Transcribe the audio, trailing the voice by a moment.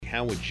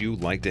how would you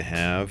like to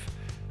have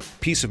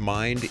peace of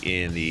mind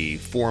in the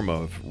form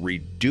of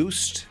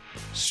reduced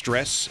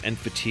stress and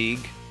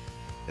fatigue,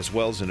 as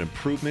well as an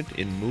improvement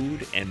in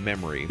mood and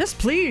memory? Yes,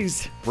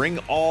 please. Bring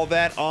all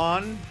that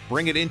on.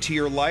 Bring it into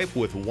your life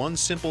with one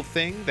simple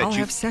thing that I'll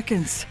have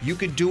seconds. You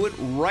could do it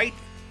right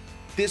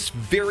this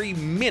very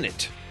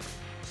minute,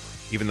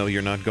 even though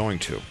you're not going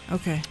to.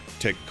 Okay.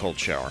 Take a cold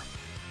shower.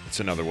 It's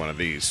another one of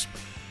these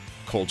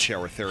cold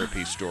shower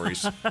therapy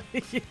stories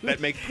that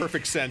make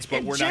perfect sense,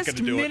 but we're not going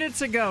to do it. Just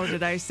minutes ago,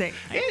 did I say,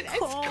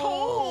 It's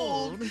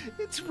cold.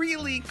 It's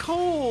really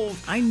cold.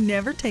 I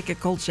never take a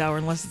cold shower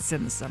unless it's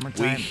in the We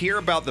summertime. hear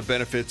about the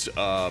benefits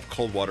of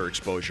cold water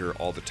exposure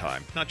all the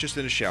time, not just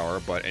in a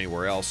shower, but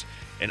anywhere else.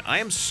 And I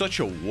am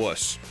such a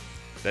wuss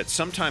that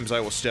sometimes I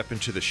will step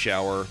into the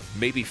shower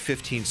maybe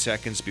 15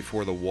 seconds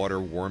before the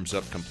water warms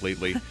up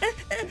completely,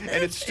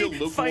 and it's still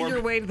lukewarm. Find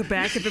your way to the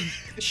back of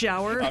the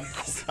shower.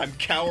 I'm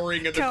cowering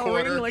in the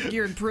Cowering corner. like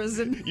you're in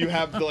prison. You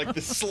have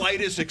the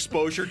slightest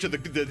exposure to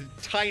the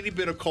tiny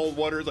bit of cold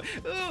water. It's like,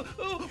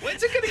 oh,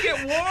 when's it going to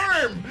get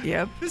warm?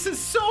 Yep. This is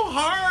so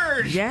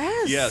hard.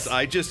 Yes. Yes,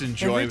 I just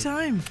enjoy Every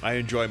time. I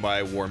enjoy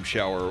my warm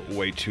shower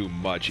way too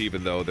much,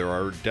 even though there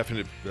are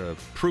definite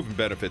proven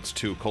benefits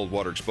to cold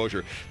water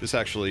exposure. This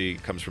actually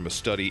comes from a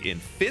study in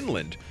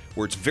Finland,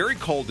 where it's very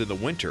cold in the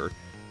winter.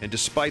 And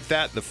despite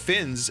that, the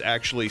Finns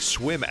actually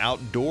swim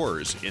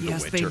outdoors in the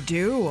winter. Yes, they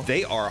do.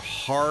 They are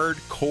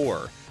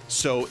hardcore.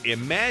 So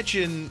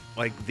imagine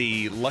like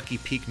the Lucky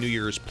Peak New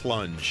Year's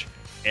plunge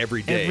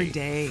every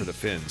day for the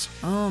Finns.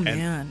 Oh,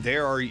 man. And they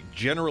are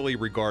generally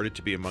regarded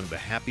to be among the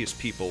happiest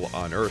people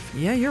on Earth.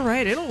 Yeah, you're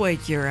right. It'll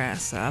wake your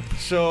ass up.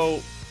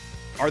 So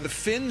are the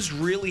Finns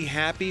really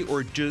happy,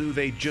 or do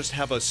they just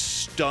have a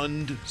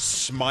stunned,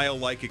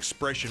 smile-like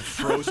expression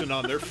frozen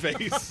on their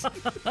face?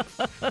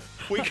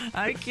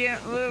 I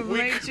can't move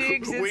my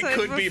cheeks. We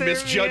could be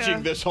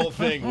misjudging this whole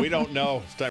thing. We don't know. It's time